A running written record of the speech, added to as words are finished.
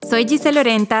Soy Giselle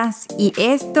Orentas y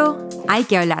esto hay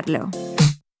que hablarlo.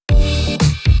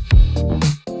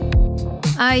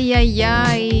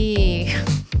 Ay.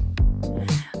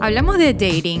 Hablamos de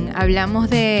dating, hablamos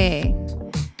de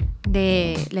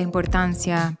la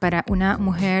importancia para una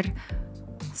mujer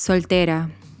soltera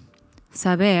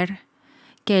saber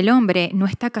que el hombre no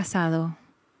está casado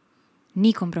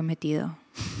ni comprometido.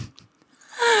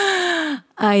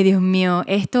 Ay, Dios mío,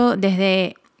 esto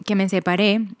desde que me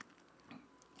separé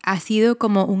ha sido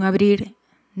como un abrir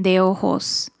de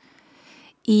ojos.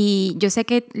 Y yo sé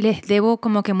que les debo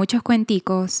como que muchos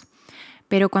cuenticos,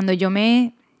 pero cuando yo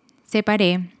me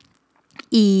separé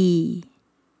y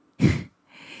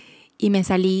me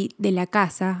salí de la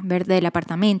casa, del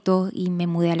apartamento y me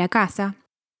mudé a la casa,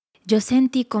 yo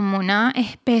sentí como una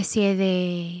especie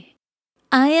de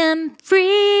I am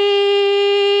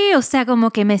free. O sea,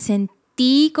 como que me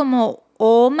sentí como,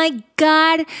 oh my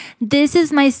God, this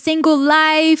is my single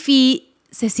life. Y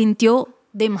se sintió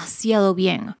demasiado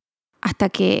bien. Hasta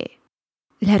que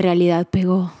la realidad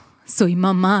pegó. Soy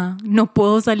mamá. No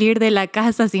puedo salir de la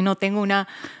casa si no tengo una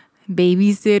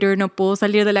babysitter. No puedo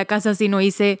salir de la casa si no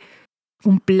hice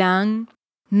un plan.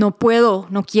 No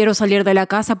quiero salir de la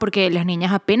casa porque las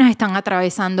niñas apenas están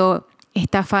atravesando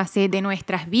esta fase de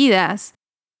nuestras vidas.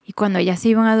 Y cuando ellas se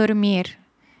iban a dormir,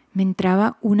 me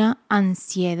entraba una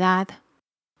ansiedad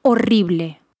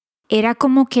horrible. Era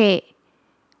como que,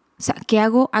 o sea, ¿qué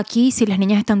hago aquí si las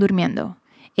niñas están durmiendo?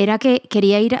 Era que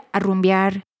quería ir a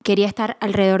rumbear, quería estar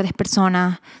alrededor de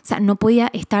personas. O sea, no podía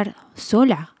estar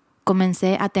sola.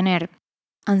 Comencé a tener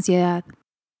ansiedad.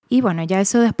 Y bueno, ya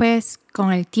eso después,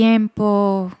 con el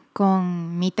tiempo,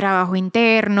 con mi trabajo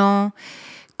interno,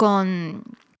 con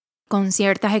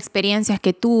ciertas experiencias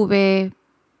que tuve,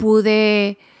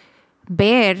 pude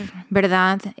ver,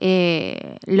 ¿verdad?,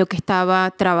 lo que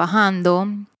estaba trabajando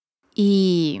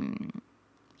y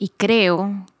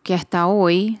creo que hasta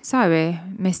hoy, ¿sabes?,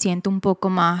 me siento un poco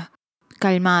más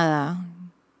calmada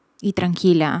y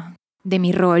tranquila de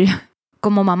mi rol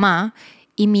como mamá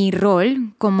y mi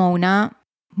rol como una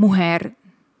mujer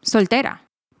soltera.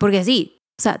 Porque sí,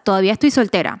 o sea, todavía estoy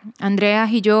soltera.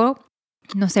 Andreas y yo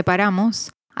nos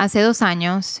separamos hace 2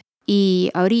 años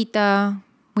y ahorita,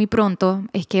 muy pronto,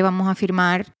 es que vamos a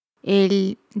firmar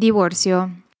el divorcio.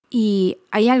 Y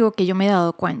hay algo que yo me he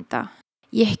dado cuenta.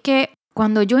 Y es que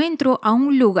cuando yo entro a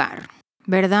un lugar,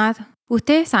 ¿verdad?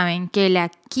 Ustedes saben que la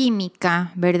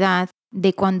química, ¿verdad?,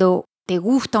 de cuando te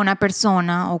gusta una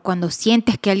persona o cuando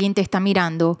sientes que alguien te está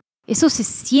mirando, eso se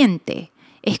siente.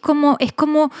 Es como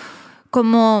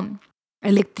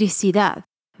electricidad,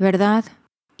 ¿verdad?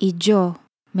 Y yo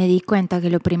me di cuenta que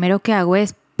lo primero que hago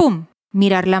es, ¡pum!,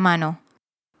 mirar la mano.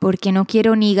 Porque no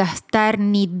quiero ni gastar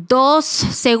ni 2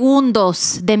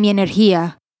 segundos de mi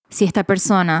energía si esta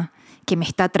persona que me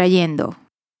está trayendo,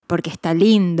 porque está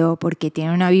lindo, porque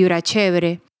tiene una vibra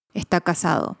chévere, está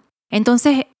casado.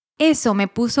 Entonces, eso me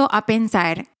puso a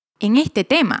pensar en este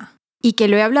tema y que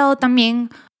lo he hablado también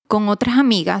con otras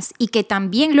amigas y que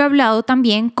también lo he hablado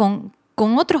también con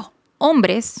otros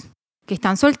hombres que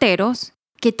están solteros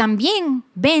que también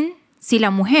ven si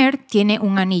la mujer tiene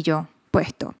un anillo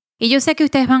puesto. Y yo sé que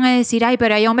ustedes van a decir, ay,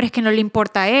 pero hay hombres que no le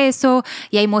importa eso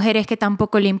y hay mujeres que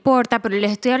tampoco le importa, pero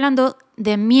les estoy hablando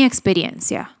de mi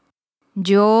experiencia.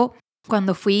 Yo,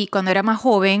 cuando era más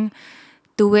joven,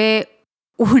 tuve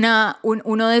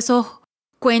uno de esos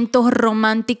cuentos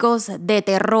románticos de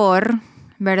terror,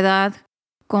 ¿verdad?,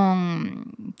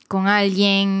 con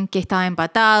alguien que estaba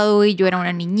empatado y yo era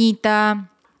una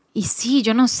niñita. Y sí,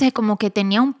 yo no sé, como que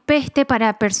tenía un peste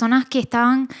para personas que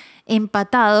estaban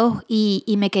empatados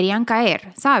y me querían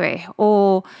caer, ¿sabes?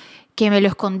 O que me lo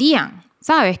escondían,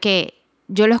 ¿sabes? Que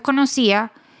yo los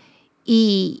conocía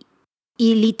y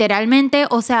literalmente,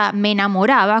 o sea, me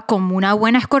enamoraba como una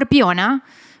buena escorpiona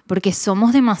porque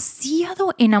somos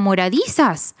demasiado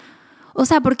enamoradizas. O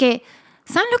sea, porque,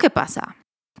 ¿saben lo que pasa?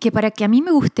 Que para que a mí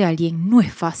me guste alguien no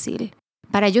es fácil.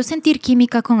 Para yo sentir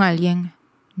química con alguien,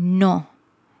 no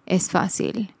es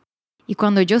fácil. Y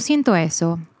cuando yo siento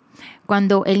eso,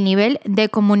 cuando el nivel de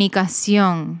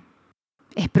comunicación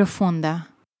es profunda,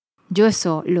 yo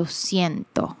eso lo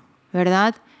siento,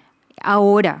 ¿verdad?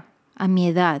 Ahora, a mi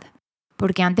edad.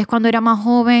 Porque antes, cuando era más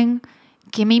joven,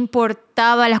 ¿qué me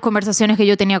importaba las conversaciones que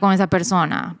yo tenía con esa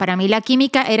persona? Para mí la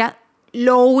química era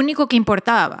lo único que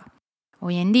importaba.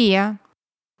 Hoy en día,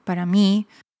 para mí,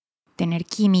 tener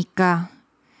química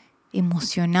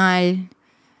emocional,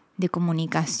 de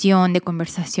comunicación, de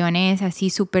conversaciones así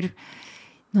súper,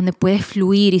 donde puedes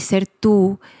fluir y ser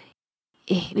tú,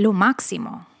 es lo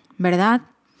máximo, ¿verdad?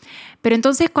 Pero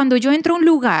entonces, cuando yo entro a un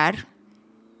lugar,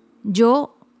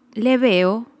 yo le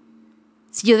veo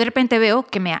Si yo de repente veo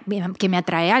que me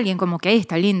atrae a alguien, como que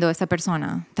está lindo esa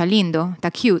persona, está lindo, está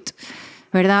cute,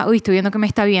 ¿verdad? Uy, estoy viendo que me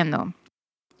está viendo.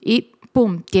 Y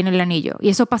pum, tiene el anillo. Y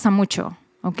eso pasa mucho,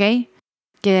 ¿ok?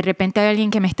 Que de repente hay alguien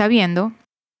que me está viendo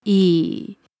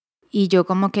y yo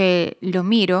como que lo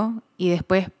miro y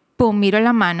después, pum, miro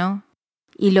la mano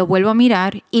y lo vuelvo a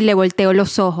mirar y le volteo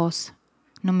los ojos.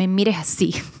 No me mires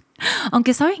así.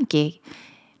 Aunque ¿saben qué?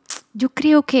 Yo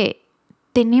creo que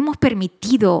tenemos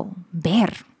permitido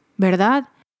ver, ¿verdad?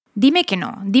 Dime que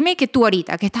no. Dime que tú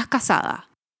ahorita, que estás casada,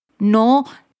 no,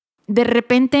 de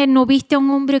repente no viste a un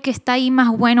hombre que está ahí más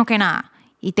bueno que nada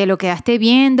y te lo quedaste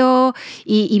viendo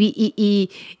y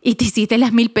te hiciste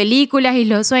las 1000 películas y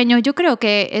los sueños. Yo creo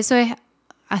que eso es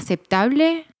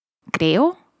aceptable,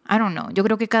 creo. I don't know. Yo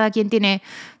creo que cada quien tiene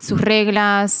sus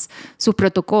reglas, sus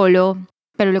protocolos,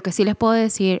 pero lo que sí les puedo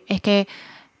decir es que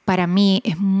para mí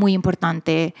es muy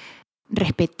importante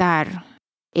respetar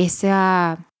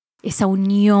esa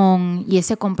unión y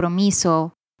ese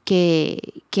compromiso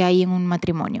que hay en un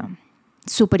matrimonio.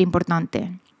 Súper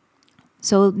importante.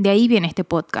 So, de ahí viene este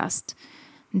podcast.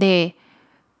 De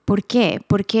 ¿por qué?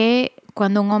 ¿Por qué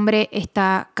cuando un hombre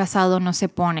está casado no se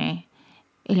pone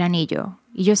el anillo?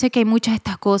 Y yo sé que hay muchas de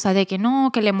estas cosas de que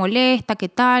no, que le molesta, que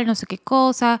tal, no sé qué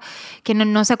cosa, que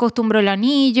no se acostumbró el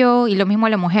anillo, y lo mismo a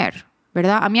la mujer,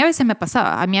 ¿verdad? A mí a veces me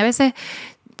pasaba, a mí a veces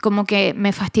como que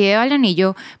me fastidiaba el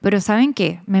anillo, pero ¿saben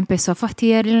qué? Me empezó a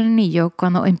fastidiar el anillo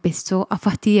cuando empezó a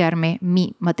fastidiarme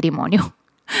mi matrimonio.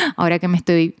 Ahora que me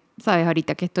estoy, ¿sabes?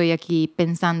 Ahorita que estoy aquí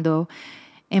pensando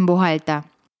en voz alta.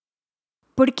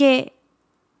 Porque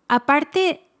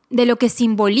aparte de lo que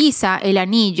simboliza el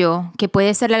anillo, que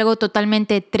puede ser algo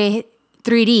totalmente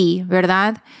 3D,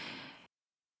 ¿verdad?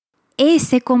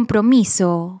 Ese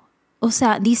compromiso, o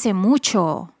sea, dice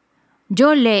mucho.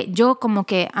 Yo como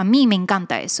que a mí me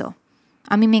encanta eso.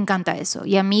 A mí me encanta eso.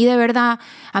 Y a mí de verdad,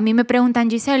 a mí me preguntan,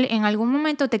 Giselle, ¿en algún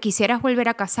momento te quisieras volver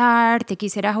a casar? ¿Te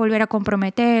quisieras volver a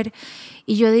comprometer?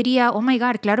 Y yo diría, oh my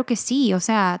God, claro que sí. O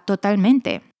sea,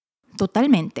 totalmente.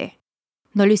 Totalmente.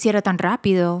 No lo hiciera tan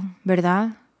rápido,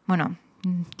 ¿verdad? Bueno,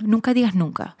 nunca digas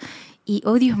nunca. Y,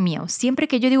 oh Dios mío, siempre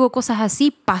que yo digo cosas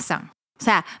así, pasan. O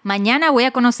sea, mañana voy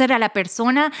a conocer a la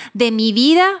persona de mi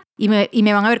vida y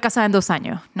me van a ver casada en 2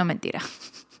 años. No, mentira.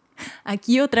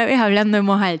 Aquí otra vez hablando en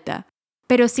voz alta.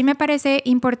 Pero sí me parece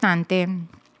importante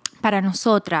para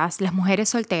nosotras, las mujeres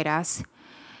solteras,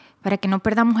 para que no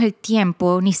perdamos el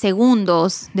tiempo ni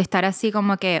segundos de estar así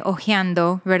como que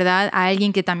ojeando, ¿verdad? A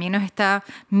alguien que también nos está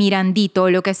mirandito o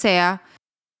lo que sea.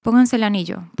 Pónganse el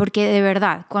anillo, porque de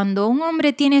verdad, cuando un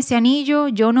hombre tiene ese anillo,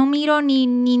 yo no miro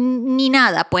ni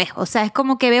nada, pues. O sea, es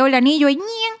como que veo el anillo y O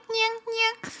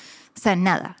sea,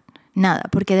 nada,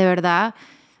 porque de verdad,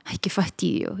 ay, qué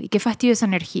fastidio. Y qué fastidio esa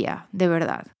energía, de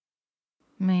verdad.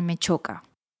 Me choca.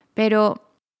 Pero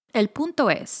el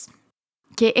punto es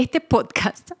que este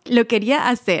podcast lo quería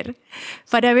hacer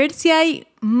para ver si hay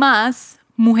más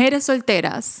mujeres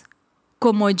solteras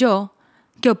como yo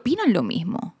que opinan lo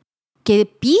mismo. Que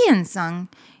piensan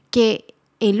que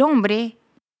el hombre,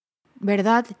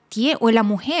 ¿verdad? O la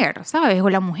mujer, ¿sabes? O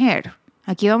la mujer.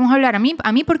 Aquí vamos a hablar a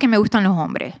mí porque me gustan los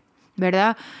hombres,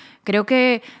 ¿verdad? Creo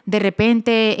que de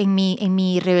repente en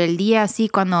mi rebeldía, así,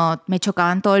 cuando me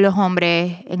chocaban todos los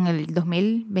hombres en el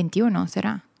 2021,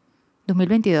 ¿será?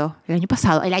 2022, el año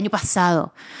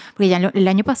pasado. Porque ya el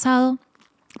año pasado,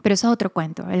 pero eso es otro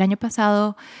cuento. El año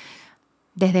pasado,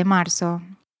 desde marzo,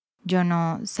 yo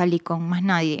no salí con más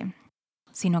nadie,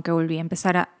 sino que volví a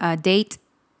empezar a date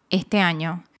este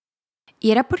año.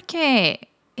 Y era porque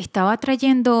estaba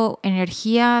trayendo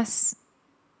energías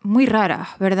muy raras,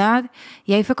 ¿verdad?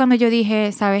 Y ahí fue cuando yo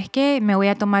dije, ¿sabes qué? Me voy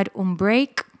a tomar un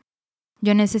break.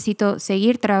 Yo necesito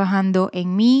seguir trabajando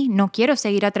en mí. No quiero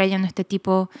seguir atrayendo este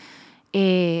tipo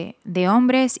de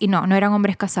hombres. Y no eran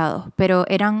hombres casados, pero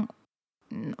eran,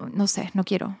 no sé, no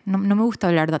quiero. No me gusta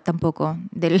hablar tampoco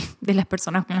de las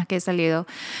personas con las que he salido.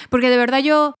 Porque de verdad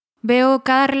yo veo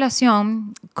cada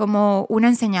relación como una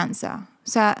enseñanza. O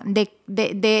sea,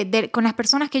 con las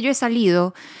personas que yo he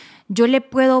salido, yo le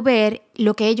puedo ver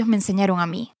lo que ellos me enseñaron a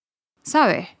mí,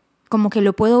 ¿sabes? Como que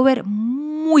lo puedo ver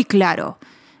muy claro.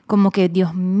 Como que,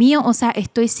 Dios mío, o sea,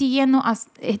 estoy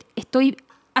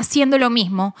haciendo lo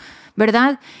mismo,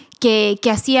 ¿verdad? Que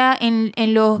hacía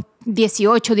en los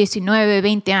 18, 19,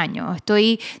 20 años.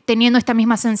 Estoy teniendo esta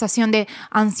misma sensación de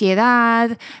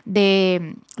ansiedad,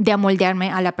 de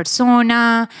amoldearme a la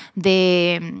persona,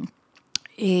 de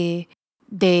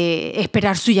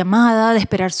esperar su llamada, de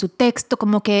esperar su texto,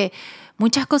 como que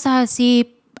muchas cosas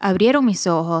así abrieron mis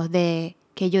ojos de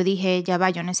que yo dije, ya va,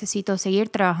 yo necesito seguir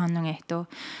trabajando en esto.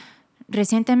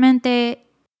 Recientemente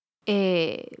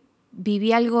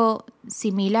viví algo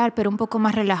similar, pero un poco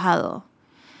más relajado.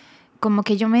 Como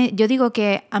que yo digo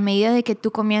que a medida de que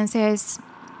tú comiences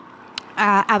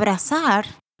a abrazar,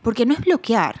 porque no es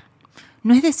bloquear,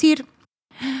 no es decir,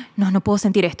 no puedo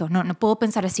sentir esto, no puedo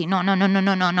pensar así, no.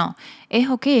 Es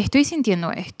ok, estoy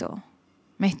sintiendo esto.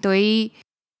 Me estoy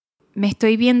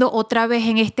viendo otra vez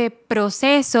en este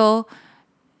proceso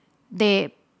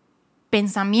de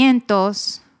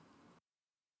pensamientos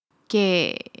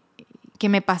que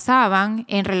me pasaban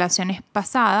en relaciones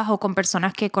pasadas o con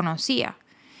personas que conocía.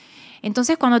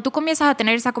 Entonces, cuando tú comienzas a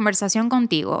tener esa conversación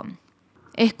contigo,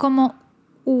 es como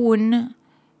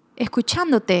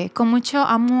escuchándote con mucho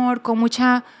amor, con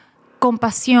mucha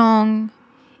compasión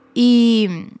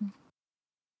y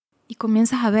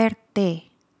comienzas a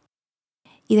verte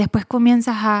y después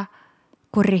comienzas a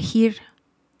corregirte.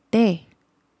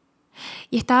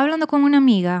 Y estaba hablando con una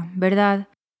amiga, ¿verdad?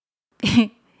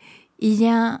 Y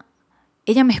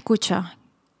ella me escucha.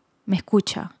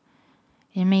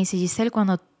 Ella me dice, Giselle,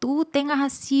 cuando tú tengas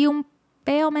así un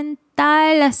peo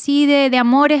mental, así de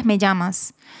amores, me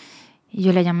llamas. Y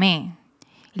yo la llamé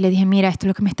y le dije, mira, esto es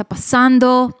lo que me está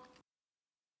pasando.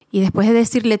 Y después de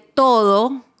decirle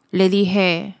todo, le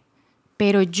dije,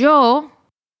 pero yo,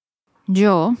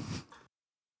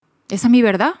 esa es mi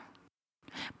verdad.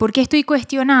 ¿Por qué estoy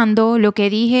cuestionando lo que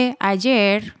dije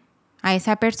ayer a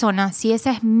esa persona si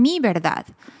esa es mi verdad?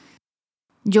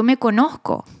 Yo me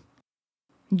conozco.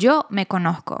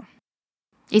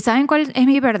 ¿Y saben cuál es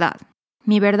mi verdad?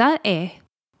 Mi verdad es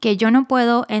que yo no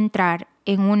puedo entrar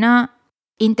en una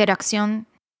interacción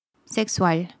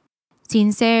sexual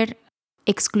sin ser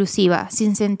exclusiva,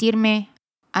 sin sentirme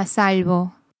a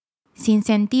salvo, sin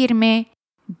sentirme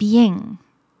bien,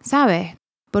 ¿sabes?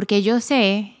 Porque yo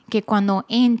sé que cuando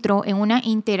entro en una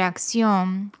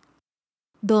interacción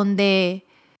donde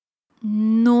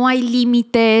no hay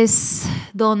límites,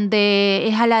 donde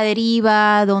es a la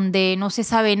deriva, donde no se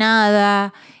sabe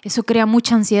nada, eso crea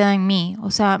mucha ansiedad en mí.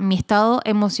 O sea, mi estado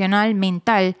emocional,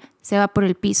 mental, se va por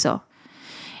el piso.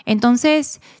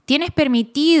 Entonces, tienes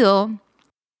permitido,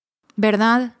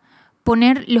 ¿verdad?,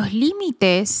 poner los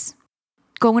límites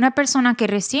con una persona que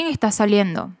recién está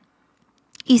saliendo.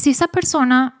 Y si esa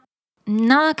persona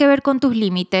nada que ver con tus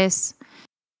límites,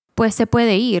 pues se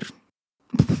puede ir.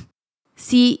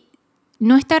 Si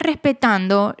no está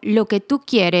respetando lo que tú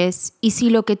quieres y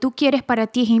si lo que tú quieres para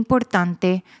ti es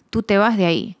importante, tú te vas de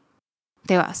ahí.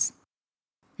 Te vas.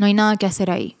 No hay nada que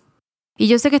hacer ahí. Y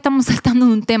yo sé que estamos saltando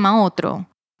de un tema a otro,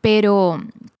 pero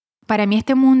para mí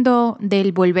este mundo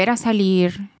del volver a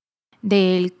salir,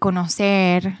 del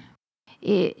conocer,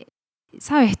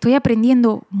 ¿sabes? Estoy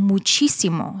aprendiendo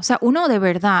muchísimo. O sea, uno de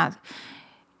verdad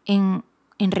en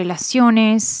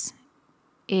relaciones,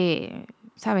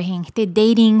 ¿sabes? En este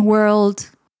dating world,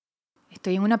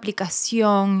 estoy en una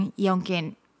aplicación y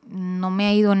aunque no me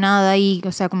ha ido nada ahí,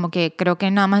 o sea, como que creo que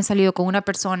nada más he salido con una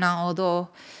persona o dos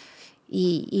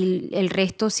y el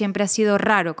resto siempre ha sido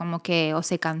raro, como que o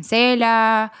se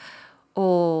cancela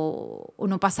o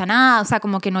no pasa nada, o sea,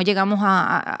 como que no llegamos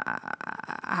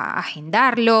a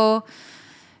agendarlo.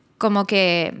 Como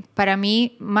que para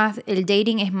mí más el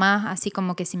dating es más así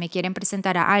como que si me quieren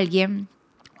presentar a alguien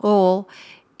o,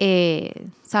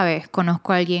 ¿sabes?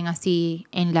 Conozco a alguien así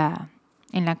en la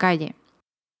calle.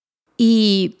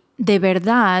 Y de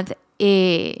verdad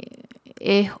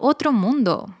es otro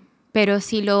mundo, pero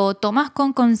si lo tomas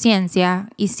con conciencia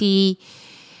y si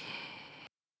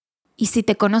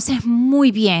te conoces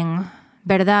muy bien,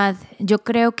 ¿verdad? Yo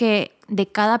creo que de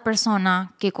cada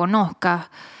persona que conozcas,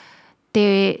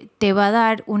 te va a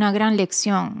dar una gran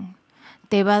lección.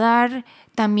 Te va a dar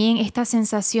también esta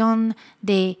sensación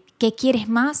de qué quieres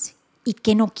más y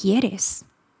qué no quieres.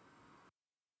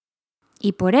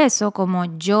 Y por eso, como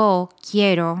yo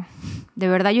quiero, de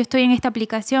verdad yo estoy en esta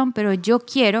aplicación, pero yo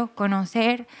quiero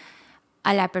conocer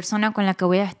a la persona con la que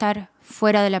voy a estar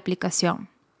fuera de la aplicación.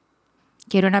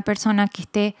 Quiero una persona que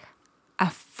esté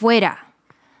afuera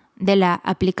de la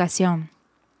aplicación.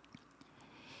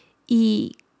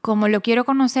 Y como lo quiero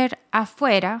conocer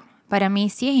afuera, para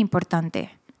mí sí es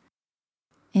importante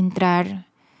entrar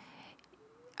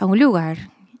a un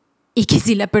lugar y que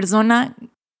si la persona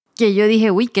que yo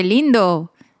dije, uy, qué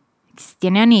lindo,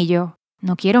 tiene anillo,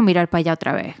 no quiero mirar para allá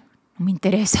otra vez, no me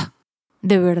interesa,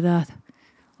 de verdad.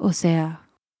 O sea,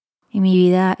 en mi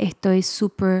vida estoy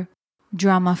súper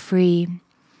drama free,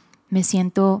 me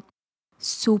siento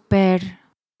súper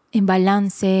en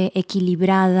balance,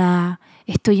 equilibrada,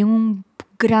 estoy en un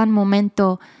gran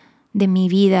momento de mi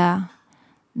vida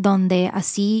donde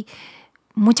así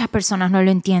muchas personas no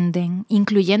lo entienden,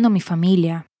 incluyendo mi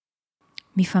familia.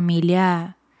 Mi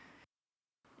familia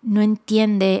no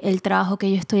entiende el trabajo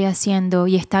que yo estoy haciendo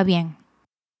y está bien,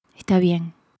 está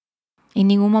bien. En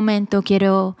ningún momento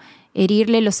quiero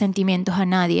herirle los sentimientos a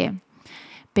nadie,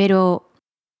 pero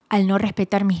al no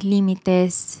respetar mis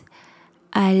límites,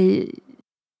 al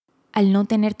no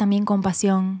tener también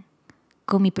compasión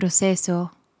con mi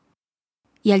proceso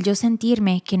y al yo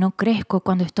sentirme que no crezco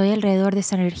cuando estoy alrededor de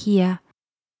esa energía,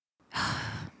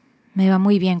 me va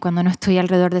muy bien cuando no estoy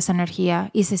alrededor de esa energía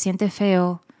y se siente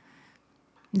feo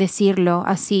decirlo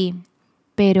así,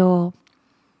 pero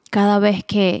cada vez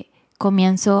que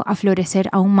comienzo a florecer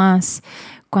aún más,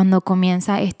 cuando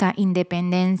comienza esta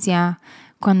independencia,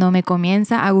 cuando me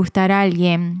comienza a gustar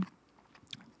alguien,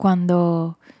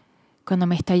 cuando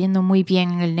me está yendo muy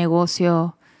bien en el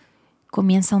negocio,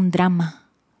 comienza un drama.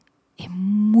 Es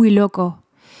muy loco.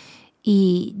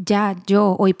 Y ya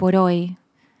yo, hoy por hoy,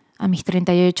 a mis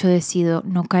 38, decido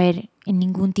no caer en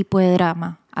ningún tipo de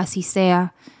drama, así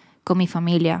sea con mi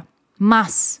familia.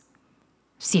 Más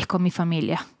si es con mi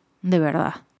familia, de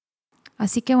verdad.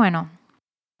 Así que bueno,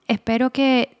 espero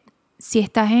que si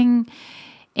estás en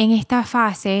esta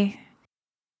fase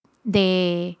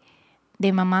de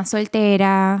mamá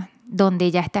soltera, donde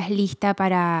ya estás lista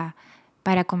para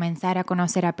comenzar a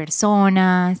conocer a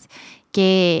personas,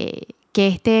 que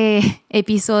este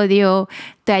episodio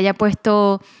te haya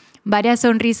puesto varias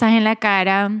sonrisas en la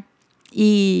cara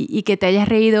y que te hayas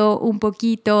reído un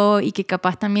poquito y que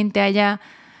capaz también te haya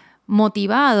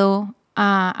motivado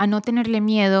a no tenerle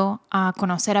miedo a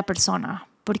conocer a personas.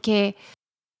 Porque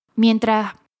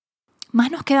mientras más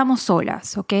nos quedamos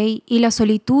solas, ¿ok? Y la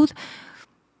solitud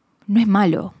no es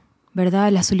malo,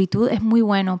 ¿verdad? La solitud es muy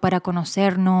bueno para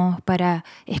conocernos, para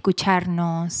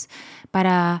escucharnos,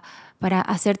 para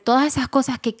hacer todas esas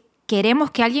cosas que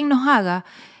queremos que alguien nos haga,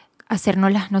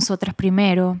 hacérnoslas nosotras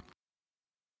primero.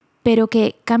 Pero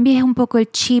que cambies un poco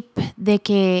el chip de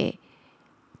que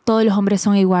todos los hombres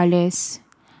son iguales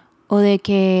o de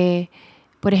que,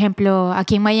 por ejemplo,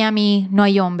 aquí en Miami no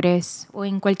hay hombres o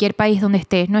en cualquier país donde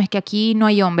estés, no es que aquí no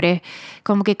hay hombres,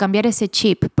 como que cambiar ese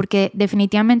chip, porque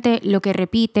definitivamente lo que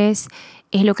repites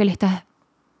es lo que le estás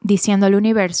diciendo al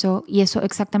universo y eso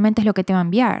exactamente es lo que te va a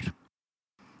enviar.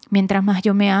 Mientras más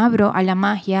yo me abro a la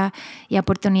magia y a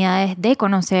oportunidades de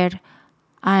conocer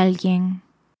a alguien,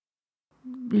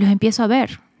 los empiezo a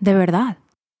ver, de verdad,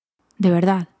 de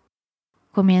verdad.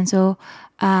 Comienzo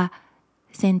a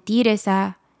sentir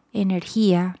esa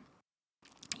energía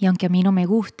y aunque a mí no me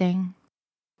gusten,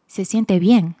 se siente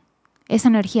bien. Esa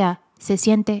energía se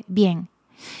siente bien.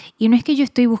 Y no es que yo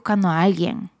estoy buscando a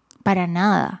alguien, para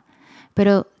nada,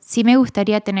 pero sí me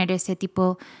gustaría tener ese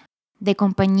tipo de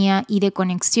compañía y de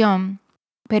conexión,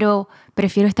 pero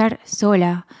prefiero estar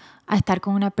sola a estar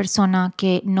con una persona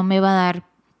que no me va a dar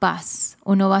paz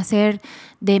o no va a hacer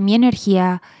de mi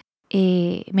energía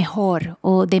mejor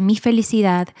o de mi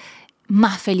felicidad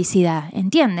más felicidad,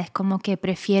 ¿entiendes? Como que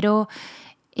prefiero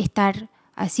estar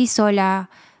así sola,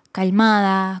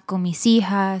 calmada, con mis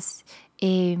hijas,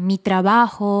 mi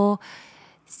trabajo,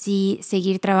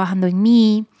 seguir trabajando en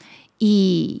mí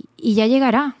y ya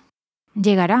llegará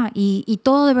y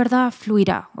todo de verdad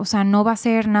fluirá. O sea, no va a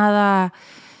ser nada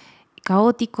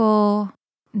caótico,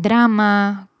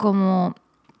 drama, como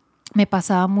me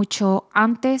pasaba mucho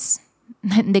antes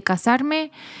de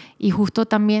casarme y justo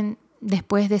también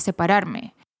después de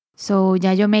separarme. So,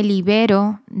 ya yo me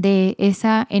libero de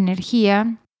esa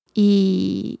energía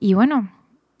y bueno,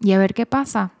 y a ver qué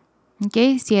pasa.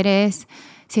 ¿Okay? Si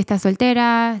estás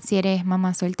soltera, si eres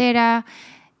mamá soltera,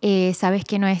 sabes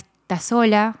que no estás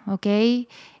sola, ¿ok?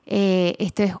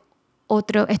 Esto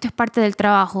es parte del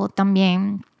trabajo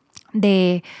también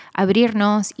de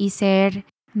abrirnos y ser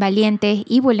valientes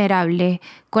y vulnerables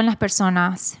con las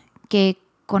personas que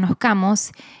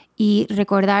conozcamos y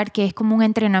recordar que es como un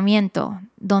entrenamiento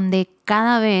donde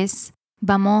cada vez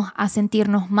vamos a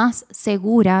sentirnos más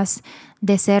seguras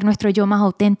de ser nuestro yo más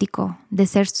auténtico, de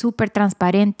ser súper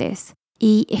transparentes.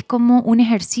 Y es como un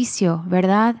ejercicio,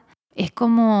 ¿verdad? Es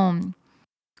como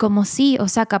sí, o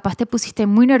sea, capaz te pusiste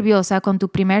muy nerviosa con tu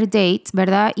primer date,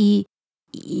 ¿verdad? Y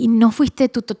no fuiste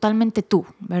tú totalmente tú,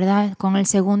 ¿verdad? Con el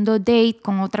segundo date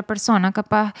con otra persona,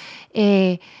 capaz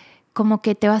como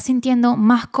que te vas sintiendo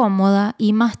más cómoda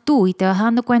y más tú y te vas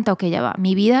dando cuenta, ok, ya va,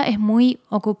 mi vida es muy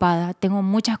ocupada, tengo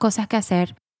muchas cosas que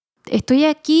hacer, estoy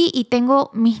aquí y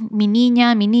tengo mi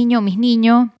niña, mi niño, mis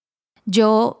niños,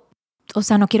 yo, o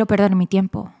sea, no quiero perder mi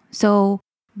tiempo. So,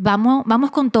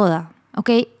 vamos con toda, ¿ok?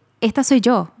 Esta soy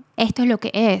yo, esto es lo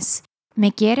que es.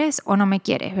 ¿Me quieres o no me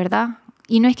quieres, verdad?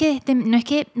 Y no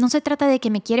se trata de que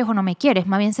me quieres o no me quieres,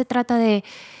 más bien se trata de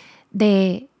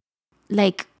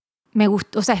me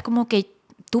gusta, o sea, es como que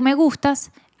tú me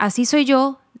gustas, así soy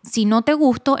yo, Si no te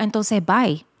gusto, entonces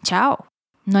bye, chao.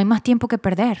 No hay más tiempo que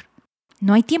perder.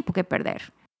 No hay tiempo que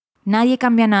perder. Nadie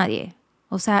cambia a nadie.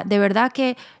 O sea, de verdad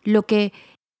que lo que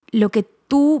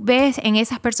tú ves en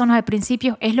esas personas al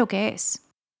principio es lo que es.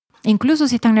 Incluso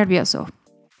si están nerviosos.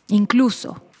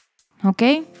 Incluso. ¿Ok?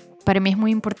 Para mí es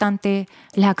muy importante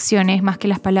las acciones más que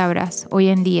las palabras. Hoy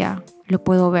en día lo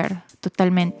puedo ver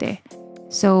totalmente.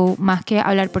 So, más que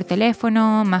hablar por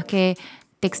teléfono, más que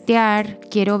textear,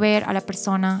 quiero ver a la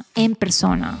persona en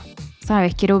persona.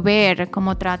 ¿Sabes? Quiero ver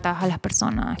cómo tratas a las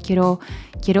personas. Quiero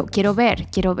ver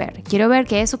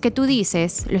que eso que tú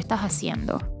dices lo estás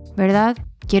haciendo, ¿verdad?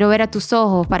 Quiero ver a tus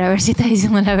ojos para ver si estás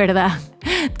diciendo la verdad.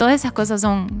 Todas esas cosas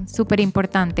son súper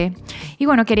importantes. Y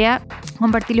bueno, quería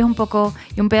compartirles un poco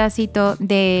y un pedacito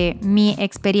de mi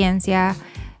experiencia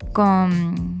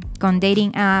con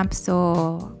dating apps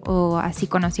o así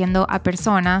conociendo a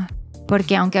personas,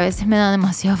 porque aunque a veces me da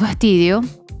demasiado fastidio,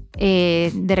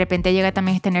 de repente llega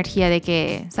también esta energía de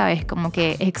que, ¿sabes? Como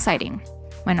que es exciting.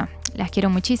 Bueno, las quiero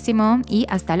muchísimo y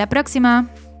hasta la próxima.